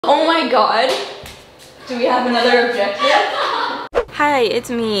Oh my god. Do we have another objective? Hi,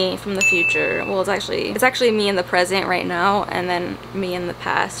 it's me from the future. Well, it's actually me in the present right now, and then me in the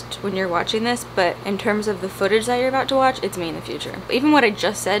past when you're watching this, but in terms of the footage that you're about to watch, it's me in the future. Even what I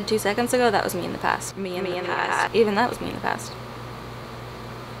just said 2 seconds ago, that was me in the past. Me in the past. Even that was me in the past.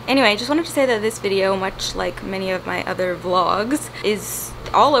 Anyway, I just wanted to say that this video, much like many of my other vlogs, is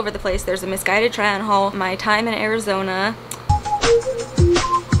all over the place. There's a Missguided try-on haul, my time in Arizona.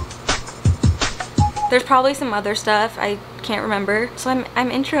 There's probably some other stuff I can't remember, so I'm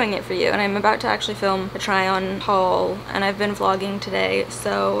introing it for you, and I'm about to actually film a try-on haul, and I've been vlogging today,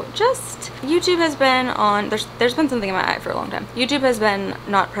 so just YouTube has been on, there's been something in my eye for a long time. YouTube has been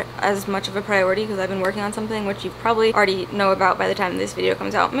not as much of a priority because I've been working on something which you probably already know about by the time this video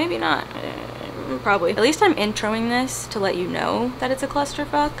comes out. Maybe not. Probably. At least I'm introing this to let you know that it's a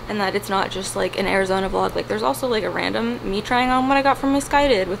clusterfuck and that it's not just like an Arizona vlog. Like there's also like a random me trying on what I got from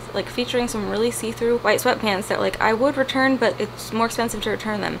Missguided with like featuring some really see-through white sweatpants that like I would return, but it's more expensive to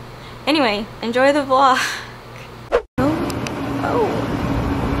return them. Anyway, enjoy the vlog. Oh.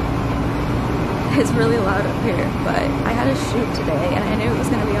 It's really loud up here, but I had a shoot today and I knew it was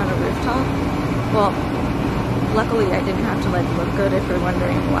going to be on a rooftop. Well, luckily I didn't have to like look good if you're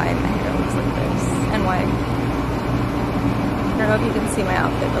wondering why my hair looks like this and why. I don't know if you can see my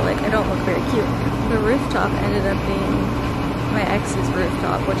outfit, but like I don't look very cute. The rooftop ended up being my ex's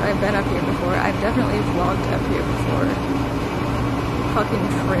rooftop, which I've been up here before. I've definitely vlogged up here before. Fucking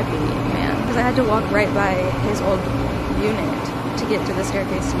trippy, man. Because I had to walk right by his old unit to get to the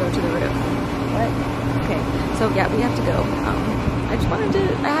staircase to go to the roof. What? Okay, so yeah, we have to go. I just wanted to,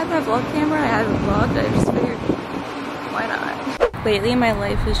 I had my vlog camera, I haven't vlogged, I just figured, why not? Lately my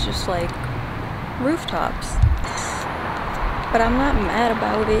life is just like rooftops, but I'm not mad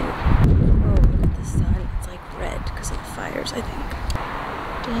about it. Oh, look at the sun, it's like red because of the fires, I think.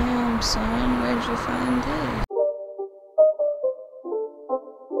 Damn son, where'd you find this?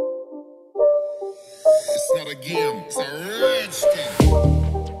 It's not a game, it's a rich thing.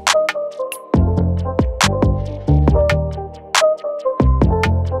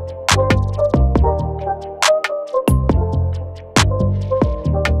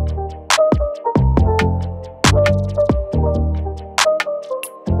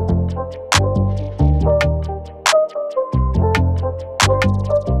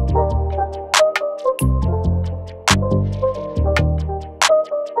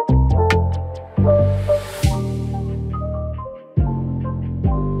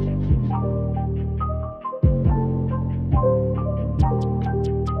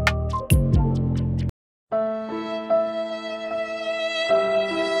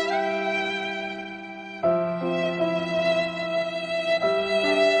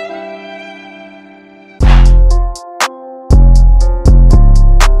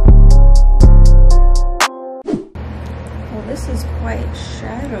 This is quite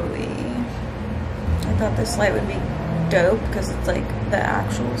shadowy. I thought this light would be dope because it's like the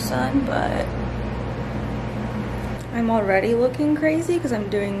actual sun, but I'm already looking crazy because I'm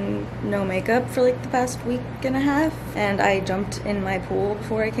doing no makeup for like the past week and a half, and I jumped in my pool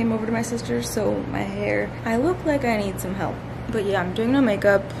before I came over to my sister's, so my hair, I look like I need some help. But yeah, I'm doing no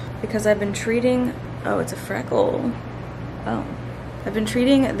makeup because I've been treating, oh, it's a freckle. Oh. I've been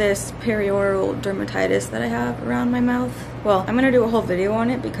treating this perioral dermatitis that I have around my mouth. Well, I'm gonna do a whole video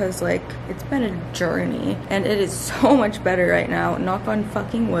on it because like it's been a journey and it is so much better right now, knock on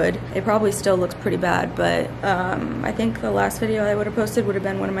fucking wood. It probably still looks pretty bad, but I think the last video I would have posted would have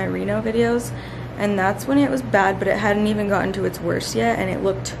been one of my Reno videos, and that's when it was bad, but it hadn't even gotten to its worst yet, and it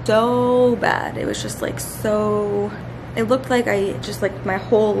looked so bad. It was just like so, it looked like I just like my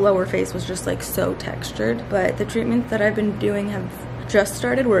whole lower face was just like so textured. But the treatments that I've been doing have just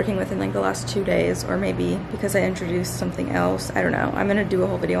started working within like the last 2 days, or maybe because I introduced something else, I don't know. I'm gonna do a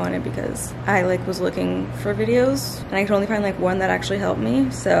whole video on it because I like was looking for videos and I could only find like one that actually helped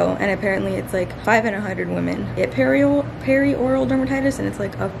me. So, and apparently it's like 5 in 100 women get perioral dermatitis, and it's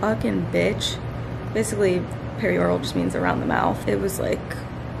like a fucking bitch. Basically perioral just means around the mouth. It was like,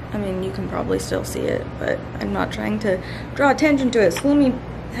 I mean, you can probably still see it, but I'm not trying to draw attention to it, so let me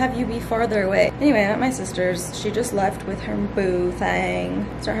have you be farther away. Anyway, I'm at my sister's. She just left with her boo thing.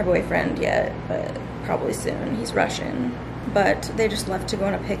 It's not her boyfriend yet, but probably soon. He's Russian. But they just left to go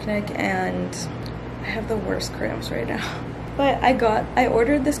on a picnic, and I have the worst cramps right now. But I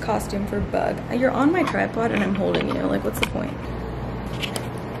ordered this costume for Bug. You're on my tripod and I'm holding you. Like, what's the point?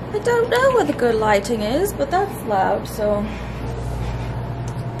 I don't know what the good lighting is, but that's loud, so.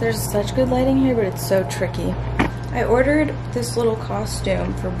 There's such good lighting here, but it's so tricky. I ordered this little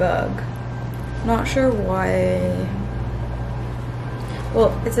costume for Bug. Not sure why.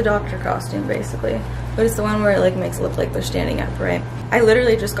 Well, it's a doctor costume basically, but it's the one where it like makes it look like they're standing upright. I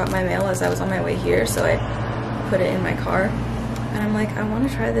literally just got my mail as I was on my way here, so I put it in my car. And I'm like, I want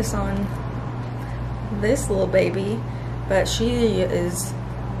to try this on this little baby, but she is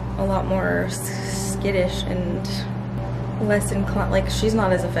a lot more skittish and less inclined. Like, she's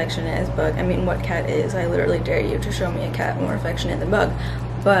not as affectionate as Bug. I mean, what cat is? I literally dare you to show me a cat more affectionate than Bug,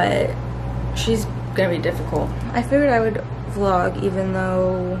 but she's gonna be difficult. I figured I would vlog even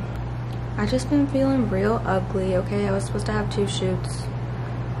though I just been feeling real ugly. Okay, I was supposed to have 2 shoots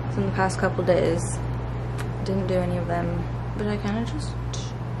in the past couple days. Didn't do any of them, but I kind of just,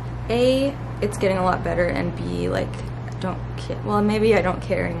 A, it's getting a lot better, and B, like, don't care. Well, maybe I don't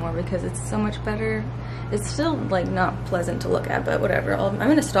care anymore because it's so much better. It's still like not pleasant to look at, but whatever. I'm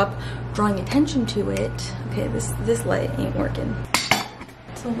gonna stop drawing attention to it. Okay, this light ain't working.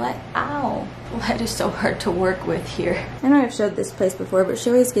 It's a light. Ow, the light is so hard to work with here. I know I've showed this place before, but she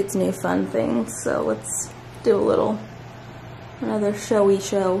always gets new fun things. So let's do another showy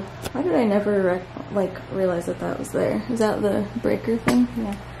show. Why did I never like realize that that was there? Is that the breaker thing?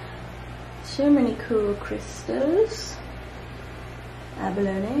 Yeah. So many cool crystals.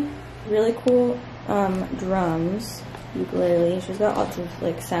 Abalone. Really cool drums. Ukulele. She's got lots of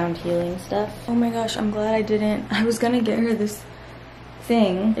like sound healing stuff. Oh my gosh, I'm glad I didn't. I was gonna get her this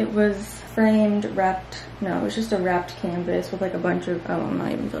thing. It was framed, wrapped. No, it was just a wrapped canvas with like a bunch of, oh, I'm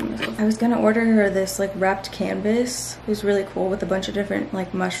not even filming myself. I was gonna order her this like wrapped canvas. It was really cool with a bunch of different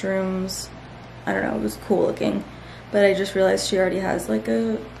like mushrooms. I don't know, it was cool looking. But I just realized she already has like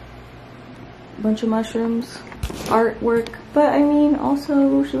a bunch of mushrooms artwork. But I mean,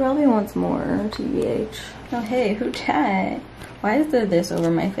 also she probably wants more, TBH. Oh hey, who dat? Why is there this over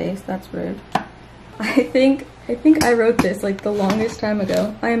my face? That's rude. I think I wrote this like the longest time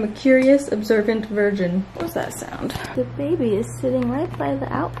ago. I am a curious, observant virgin. What's that sound? The baby is sitting right by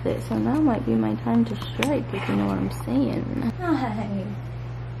the outfit, so now might be my time to strike, if you know what I'm saying. Hi.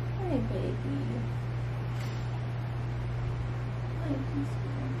 Hi, baby.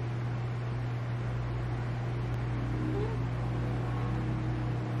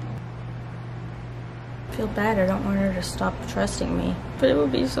 I feel bad, I don't want her to stop trusting me. But it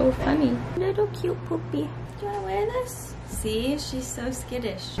would be so funny. Little cute poopy. Do you wanna wear this? See, she's so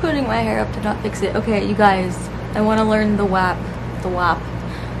skittish. Putting my hair up to not fix it. Okay, you guys, I wanna learn the WAP.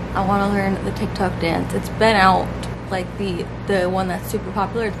 I wanna learn the TikTok dance. It's been out, like the one that's super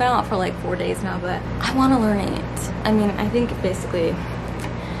popular. It's been out for like 4 days now, but I wanna learn it. I mean, I think basically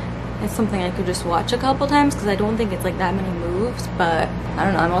it's something I could just watch a couple times because I don't think it's like that many moves, but I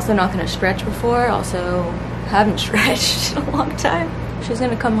don't know. I'm also not gonna stretch before. Also, haven't stretched in a long time. She's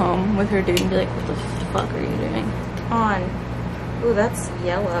gonna come home with her dude and be like, what the fuck are you doing? Come on. Ooh, that's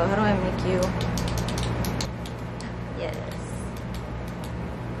yellow. How do I make you? Yes.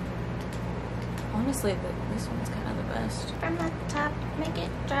 Honestly, this one's kind of the best. From the top, make it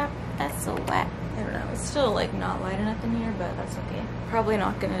drop. That's so wet. I don't know. It's still like not light enough in here, but that's okay. Probably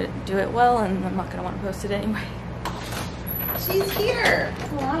not gonna do it well, and I'm not gonna want to post it anyway. She's here.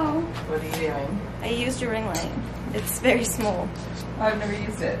 Hello. What are you doing? I used your ring light. It's very small. Oh, I've never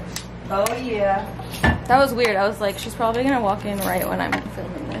used it. Oh yeah. That was weird. I was like, she's probably gonna walk in right when I'm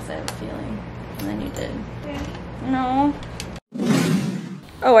filming this, I have a feeling. And then you did. Yeah. No.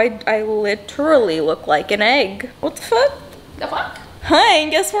 Oh, I literally look like an egg. What the fuck? The fuck? Hi,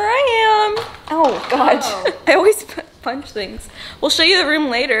 guess where I am? Oh, God. Oh. I always punch things. We'll show you the room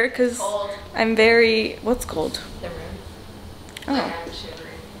later, because Cold. I'm very... What's cold? The room. Oh. I'm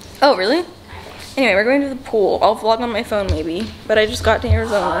shivering. Oh, really? Anyway, we're going to the pool. I'll vlog on my phone, maybe. But I just got to Oh, it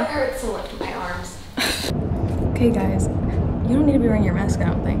Arizona. hurts to lift my arms. Okay, guys. You don't need to be wearing your mask, I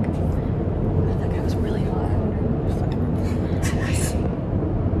don't think. That guy was really hot.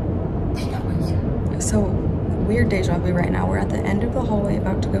 So, weird deja vu right now. We're at the end of the hallway,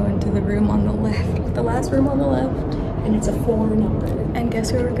 about to go into the room on the left. The last room on the left. And it's a 4 number. And guess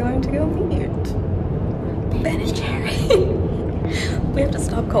who we're going to go meet? Ben and Jerry. We have to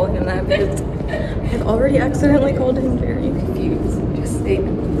stop calling him that because I've already accidentally called him Jerry. Confused. Just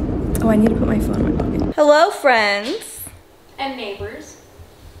statement. Oh, I need to put my phone in my pocket. Hello, friends. And neighbors.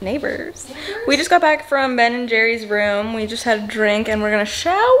 Neighbors. We just got back from Ben and Jerry's room. We just had a drink and we're gonna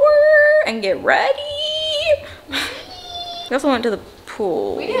shower and get ready. We also went to the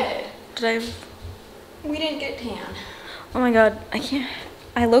pool. We did. Did I? We didn't get tan. Oh my god,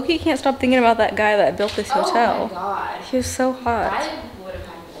 I low-key can't stop thinking about that guy that built this hotel. Oh my god. He was so hot. I would have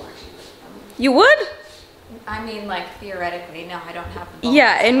had more cheese. You would? I mean, like, theoretically, no, I don't have the bones,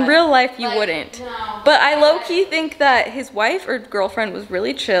 Yeah, in but, real life you like, wouldn't. No. But I low-key think that his wife or girlfriend was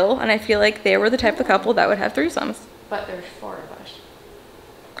really chill, and I feel like they were the type of couple that would have threesomes. But there's 4 of us.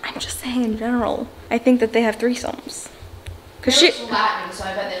 I'm just saying in general. I think that they have threesomes. Cause He was Latin, so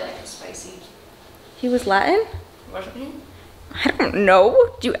I bet they like it spicy. He was Latin? Wasn't he? I don't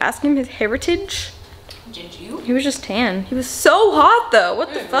know. Did you ask him his heritage? Did you? He was just tan. He was so hot though. What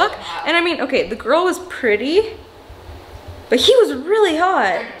the Really fuck? hot. And I mean, okay, the girl was pretty, but he was really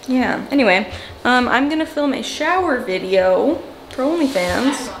hot. Yeah. Anyway, I'm gonna film a shower video for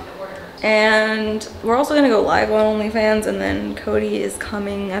OnlyFans. And we're also gonna go live on OnlyFans, and then Cody is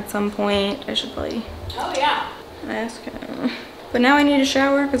coming at some point. I should probably ask him. But now I need a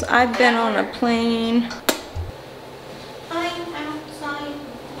shower because I've been on a plane. I'm outside.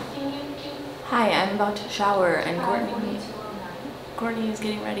 Hi, I'm about to shower, and Courtney is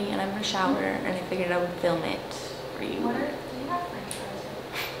getting ready, and I'm gonna shower, and I figured I would film it for you. What do you have french fries?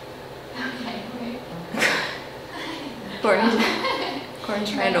 Okay,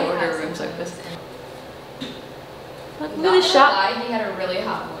 Courtney's trying to order a room service. Look at Not the shower. gonna lie, he had a really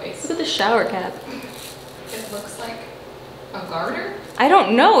hot voice. Look at the shower cap. It looks like a garter. I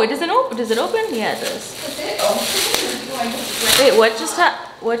don't know. It doesn't open. Does it open? Yeah, it does. Is it open? Wait, what just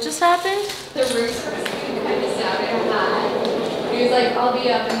happened? The room service kind of sounded hot. He was like, I'll be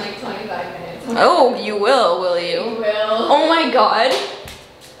up in like 25 minutes. Oh, you will you? Will. Oh my god.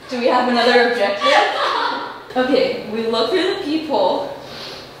 Do we have another objective? Okay, we look through the peephole.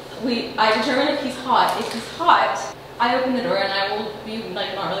 I determine if he's hot. If he's hot, I open the door and I will be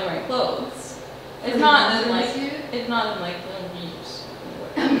like not really wearing clothes. It's not then like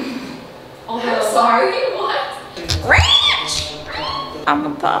although I'm sorry, what? I'm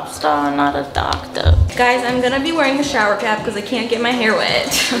a pop star, not a doctor. Guys, I'm gonna be wearing a shower cap because I can't get my hair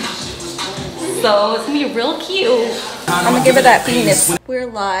wet. So it's gonna be real cute. I'm gonna give it that penis. We're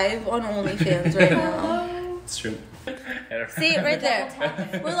live on OnlyFans right now. It's true. See it right there.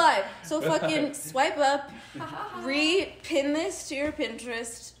 We're live. So fucking swipe up, re-pin this to your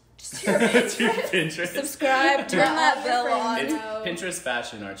Pinterest. Just to your Pinterest. Subscribe, turn that bell It's on, Pinterest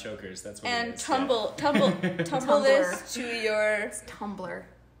fashion, our chokers. That's what it and is. tumble this to your Tumblr.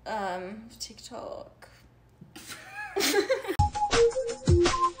 TikTok.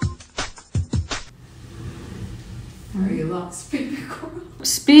 Are you lost, baby girl?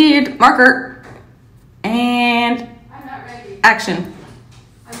 Speed marker and I'm not ready. action.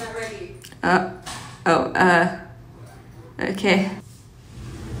 I'm not ready. Okay.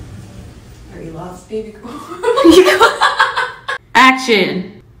 Are you lost, baby girl?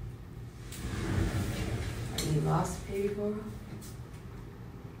 Action. Are you lost, baby girl?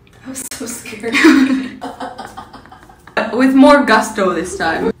 I was so scared. With more gusto this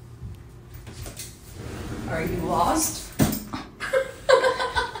time. Are you lost?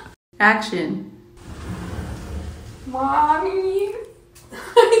 Action. Mommy,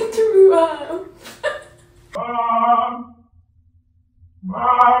 I threw up.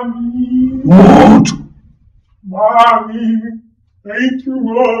 Mommy. What? Mommy, I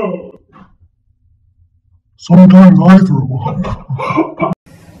threw up. Sometimes I throw up.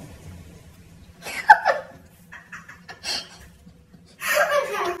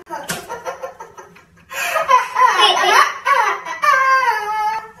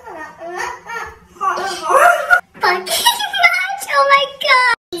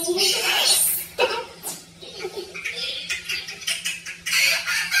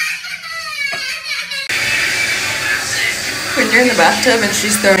 When you're in the bathtub and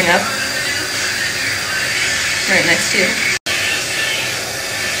she's throwing up right next to you.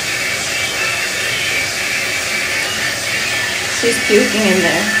 She's puking in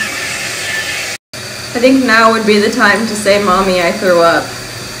there. I think now would be the time to say, Mommy, I threw up.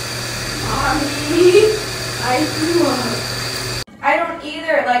 Mommy, I threw up. I don't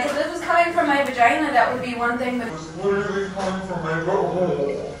either. Like, if this was coming from my vagina, that would be one thing, but It's literally coming from my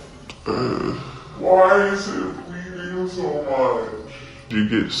butthole. Why is it bleeding so much? You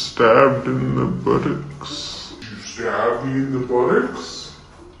get stabbed in the buttocks. You stabbed me in the buttocks?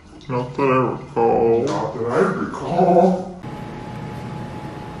 Not that I recall. Not that I recall.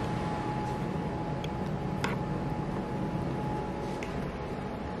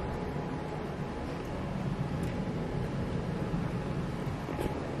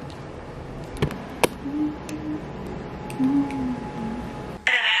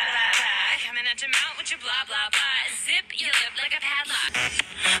 Blah blah blah, zip your lip like a padlock.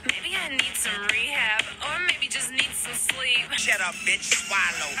 Maybe I need some rehab, or maybe just need some sleep. Shut up, bitch,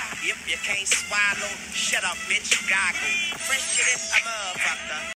 swallow. If you can't swallow, shut up, bitch, goggle. Fresh shit in a motherfucker.